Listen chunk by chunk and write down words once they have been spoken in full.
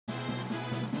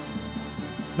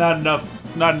not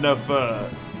enough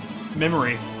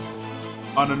memory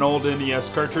on an old NES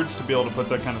cartridge to be able to put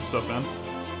that kind of stuff in.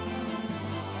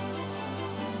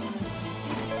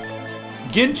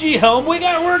 Genji helm?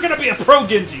 We're gonna be a pro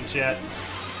Genji, chat.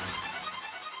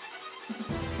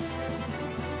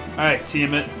 Alright,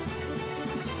 Tiamat.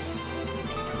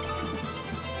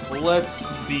 Let's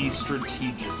be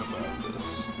strategic about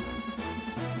this.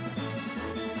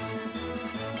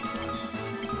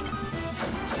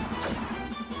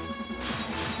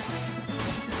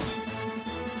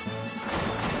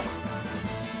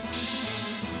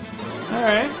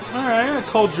 Alright, I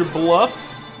called your bluff.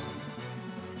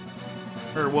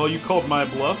 Or, well, you called my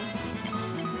bluff.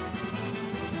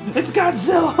 It's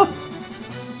Godzilla!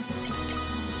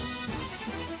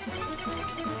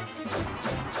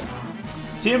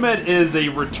 Tiamat is a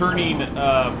returning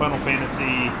Final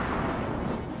Fantasy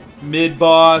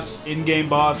mid-boss, in-game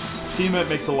boss. Tiamat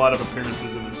makes a lot of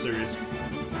appearances in this series.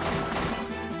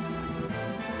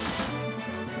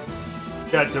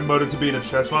 Got demoted to being a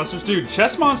chess monsters. Dude,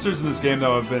 chess monsters in this game,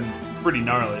 though, have been pretty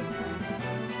gnarly.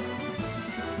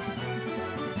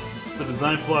 The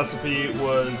design philosophy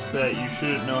was that you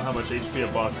shouldn't know how much HP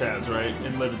a boss has, right?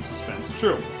 And live in suspense.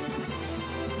 True.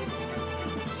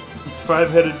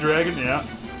 Five-headed dragon, yeah.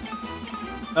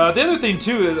 The other thing,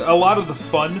 too, is a lot of the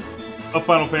fun of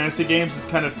Final Fantasy games is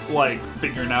kind of like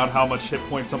figuring out how much hit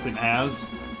points something has.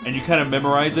 And you kind of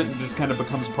memorize it and it just kind of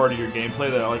becomes part of your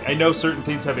gameplay. That, like, I know certain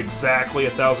things have exactly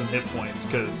 1,000 hit points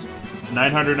because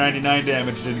 999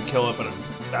 damage didn't kill it, but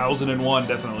 1,001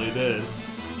 definitely did.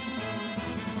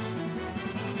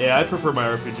 Yeah, I prefer my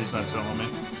RPGs not telling me.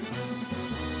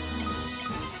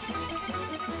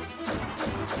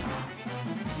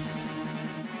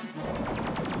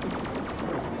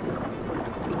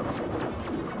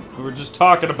 We were just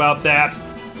talking about that.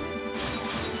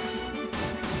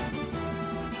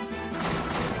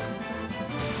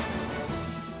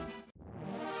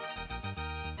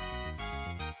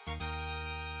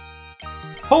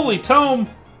 Holy Tome!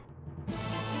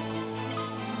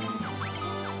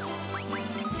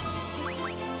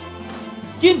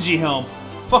 Genji helm!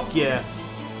 Fuck yeah.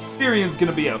 Furion's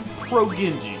gonna be a pro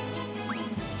Genji.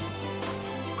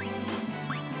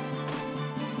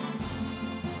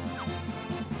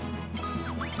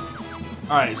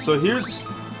 Alright, so here's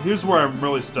where I'm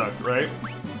really stuck, right?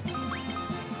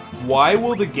 Why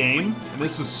will the game, and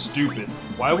this is stupid,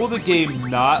 why will the game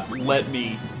not let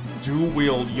me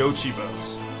dual-wield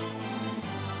Yochibos?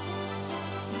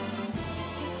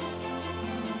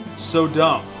 So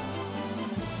dumb.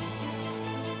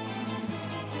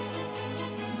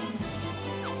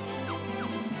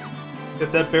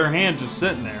 Got that bare hand just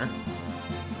sitting there.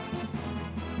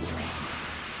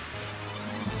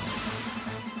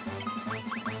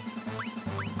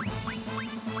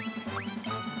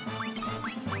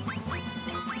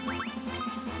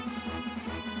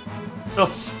 Oh,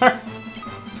 sorry.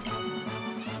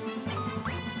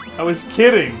 I was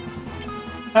kidding.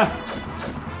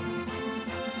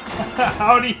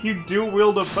 How do you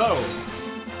dual-wield a bow?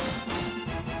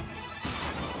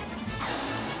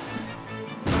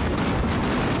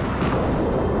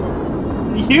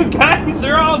 You guys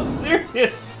are all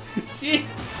serious. Jeez.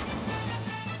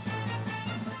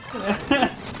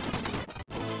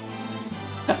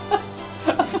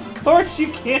 Of course you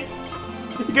can't.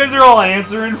 You guys are all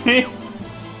answering me.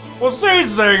 Well,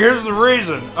 seriously, here's the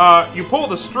reason. You pull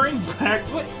the string back.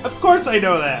 What? Of course I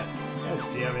know that. God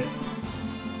damn it.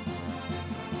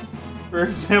 For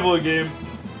example, a game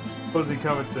opposing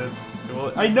common sense.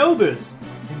 Well, I know this.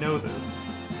 I know this.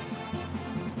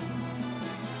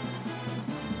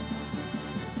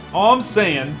 All I'm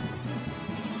saying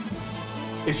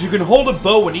is you can hold a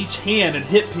bow in each hand and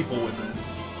hit people with it.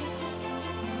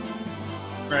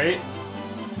 Right?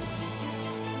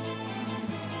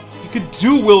 You could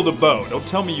dual-wield a bow. Don't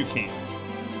tell me you can't.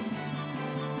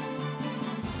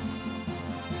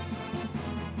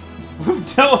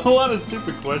 We've dealt with a lot of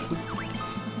stupid questions.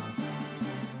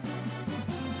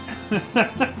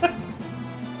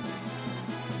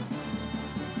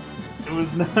 It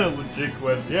was not a legit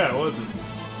question. Yeah, it wasn't.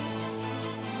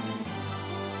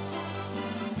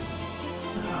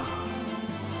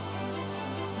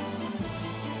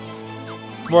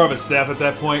 More of a staff at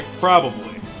that point?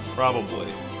 Probably. Probably.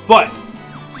 But,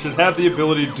 should have the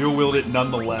ability to dual-wield it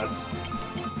nonetheless.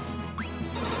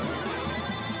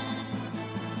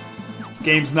 This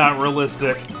game's not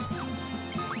realistic.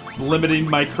 It's limiting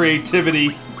my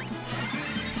creativity.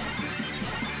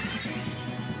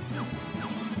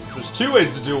 There's two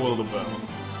ways to dual-wield a bow.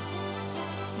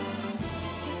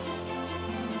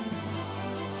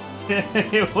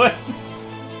 What?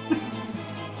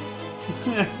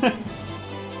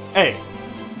 Hey,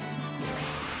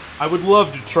 I would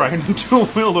love to try and dual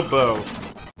wield a bow.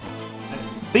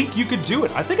 I think you could do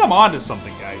it. I think I'm onto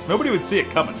something, guys. Nobody would see it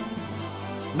coming.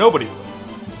 Nobody would.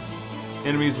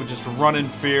 Enemies would just run in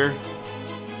fear.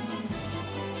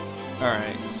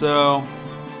 Alright, so...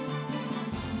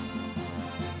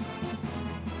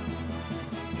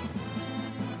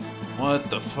 what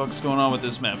the fuck's going on with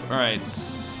this map? Alright,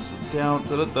 down...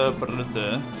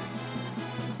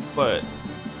 But...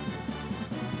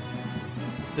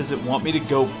 does it want me to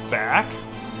go back?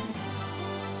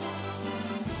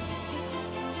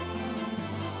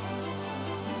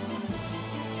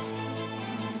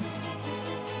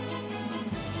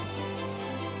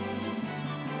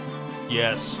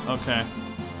 Yes, okay.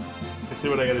 I see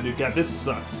what I gotta do. God, this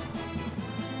sucks.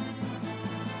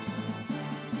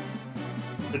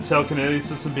 The telekinetic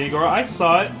system being... or I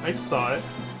saw it. I saw it.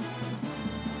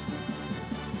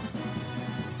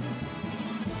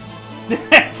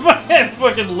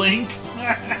 Fucking Link.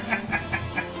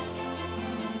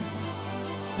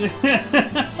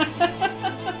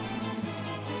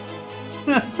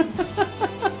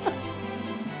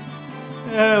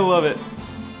 I love it.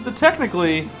 So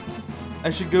technically, I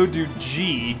should go do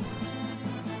G.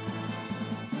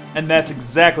 And that's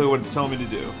exactly what it's telling me to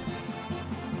do.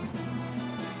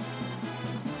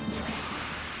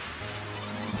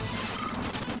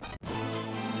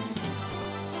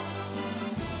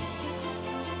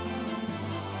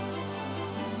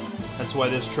 That's why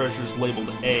this treasure is labeled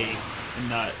A and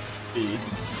not B.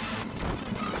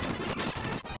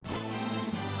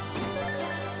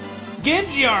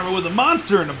 Genji armor with a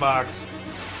monster in a box.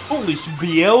 Holy sh!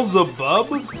 Beelzebub?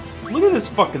 Look at this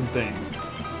fucking thing.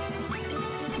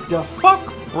 The fuck,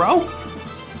 bro?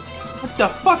 What the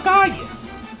fuck are you?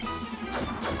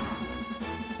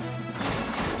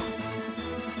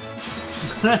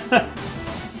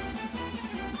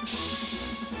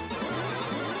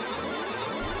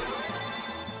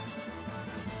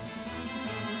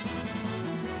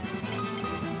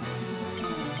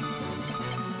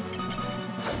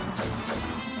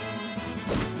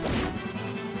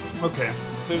 Okay,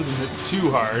 if it doesn't hit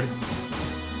too hard.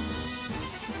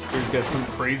 He's got some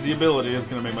crazy ability that's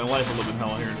gonna make my life a little bit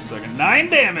hell here in a second. 9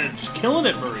 damage! Killing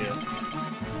it, Maria!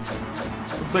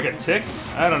 Looks like a tick?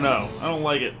 I don't know. I don't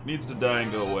like it. Needs to die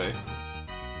and go away.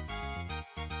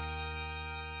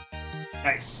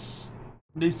 Nice.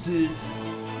 Nice. Alright.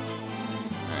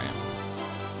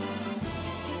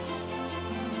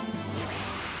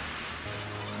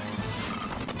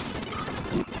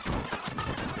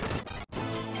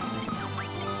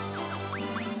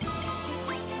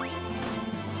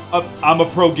 I'm a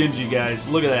pro Genji, guys.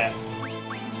 Look at that.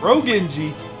 Pro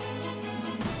Genji.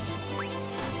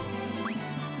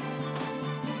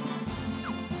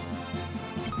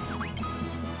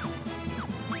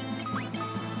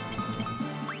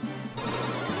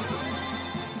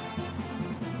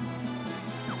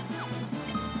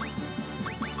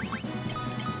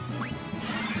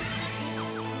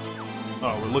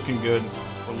 Oh, we're looking good.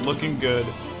 We're looking good.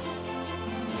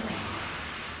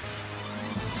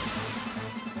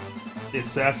 The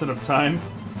Assassin of Time?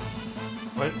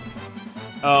 What?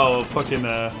 Oh, fucking,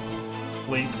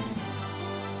 Link.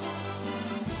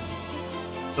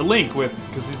 The Link with,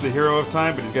 because he's the hero of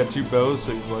time, but he's got 2 bows,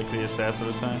 so he's like the Assassin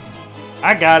of Time.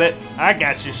 I got it. I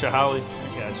got you, Shahali.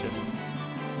 I got you.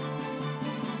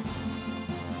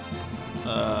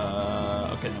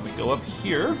 Okay, then we go up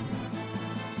here.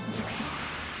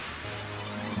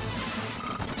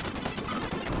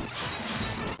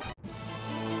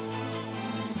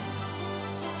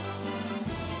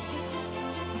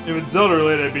 If it's Zelda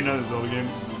related, I'd be none of the Zelda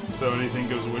games, so anything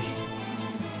goes a wish.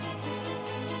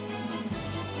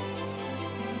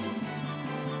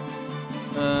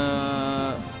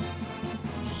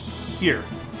 Here.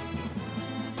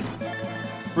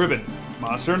 Ribbon.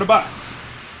 Monster in a box.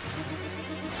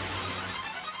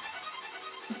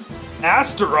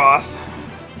 Astaroth.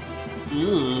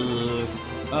 Ugh.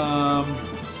 I'm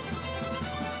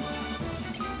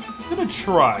gonna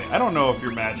try. I don't know if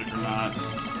you're magic or not.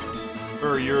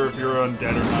 Or if you're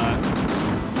undead or not.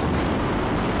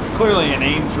 Clearly an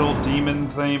angel demon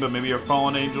thing, but maybe you're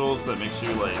fallen angels that makes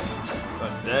you like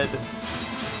undead.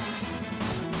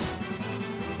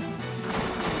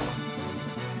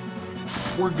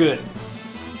 We're good.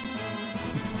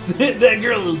 That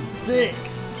girl is thick.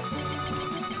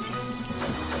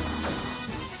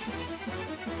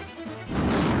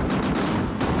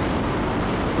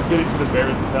 We're getting to the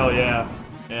Barrens of Hell, yeah.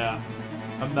 Yeah.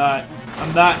 I'm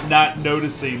not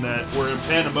noticing that we're in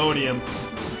Pandemonium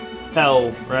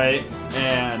Hell, right?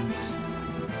 And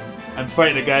I'm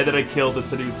fighting a guy that I killed that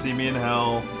said he would see me in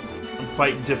Hell. I'm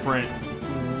fighting different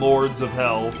lords of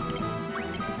hell.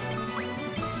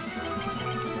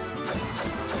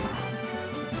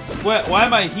 Why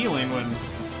am I healing when...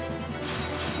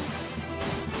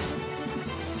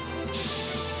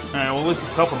 Alright, well at least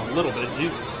it's helping a little bit,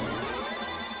 Jesus.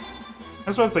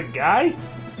 That's why it's a guy?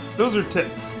 Those are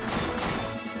tits.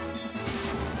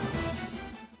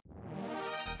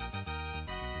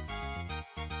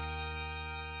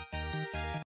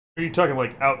 Are you talking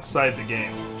like outside the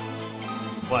game?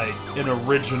 Like an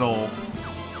original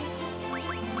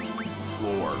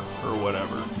lore or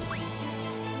whatever.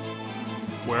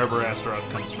 Wherever Astaroth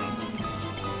comes from.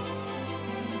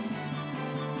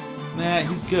 Nah,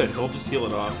 he's good. He'll just heal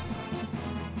it off.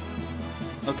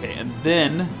 Okay, and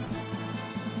then...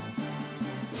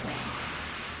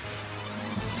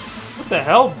 What the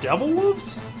hell? Devil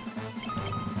wolves?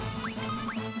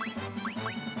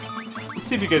 Let's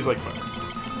see if you guys like fire.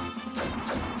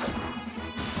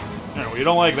 No, well, you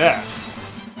don't like that.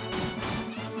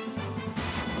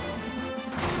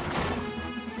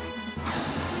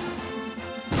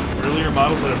 Earlier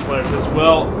models that have flashed this.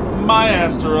 Well, my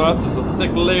Astaroth is a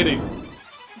thick lady.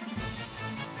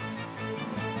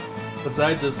 Because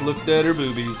I just looked at her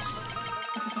boobies.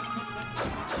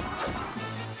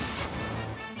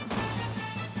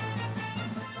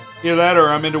 Either that or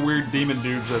I'm into weird demon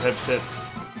dudes that have tits.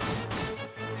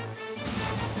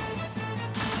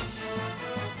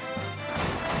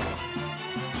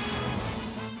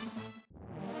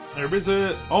 Everybody's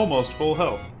at almost full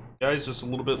health. Guy's just a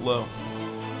little bit low.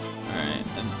 Alright,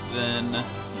 and then...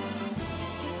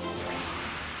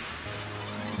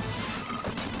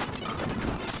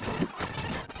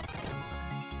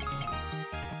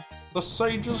 The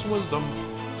Sage's Wisdom.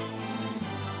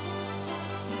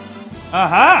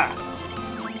 Aha!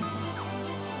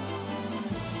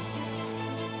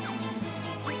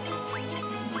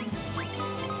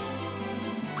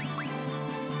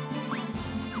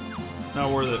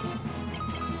 Not worth it.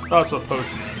 Toss a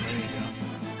potion. There you go.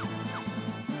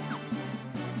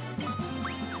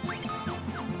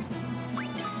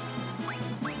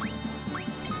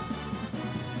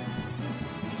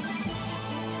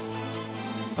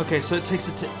 Okay, so it takes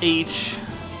it to H,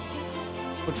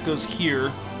 which goes here,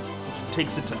 which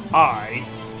takes it to I.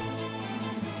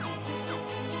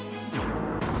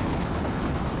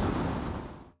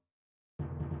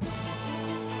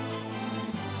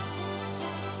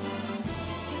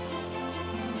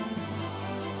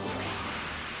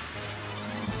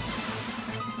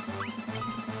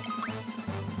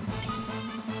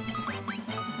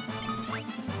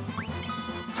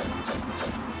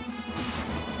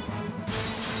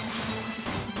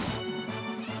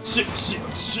 Six.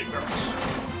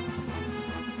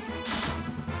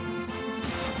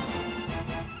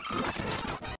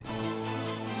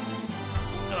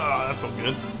 Ah, that felt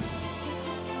good.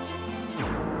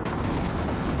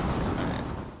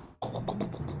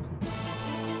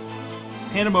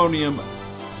 Pandemonium,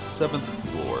 7th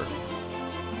floor.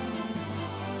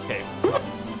 Okay,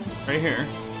 right here.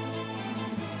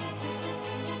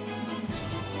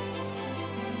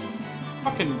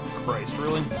 Fucking Christ,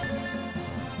 really?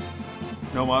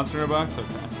 No monster in a box? Okay.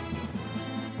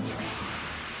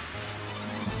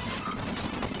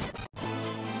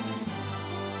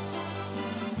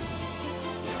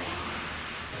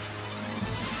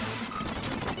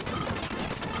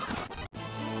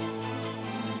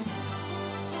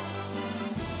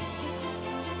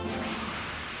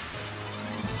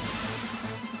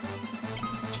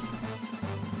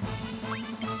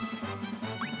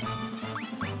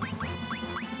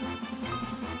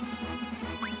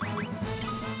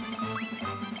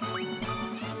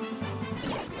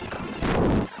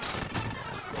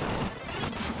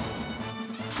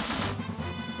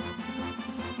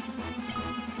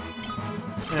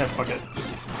 Yeah, fuck it.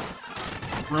 Just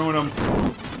ruin them.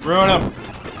 Ruin them.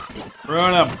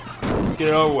 Ruin them. Get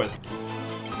it over with.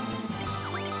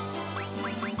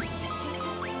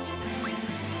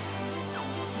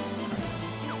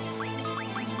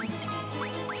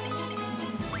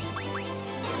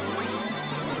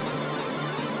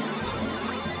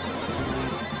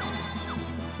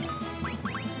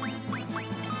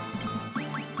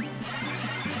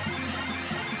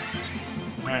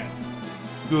 Alright.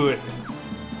 Good.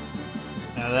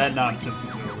 Now that nonsense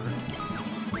is over.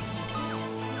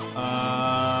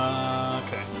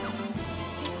 Okay.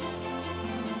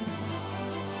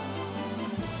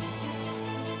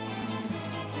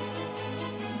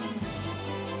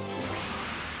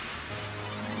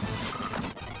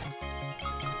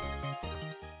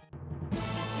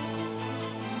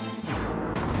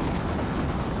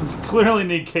 You clearly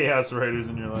need Chaos Riders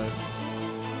in your life.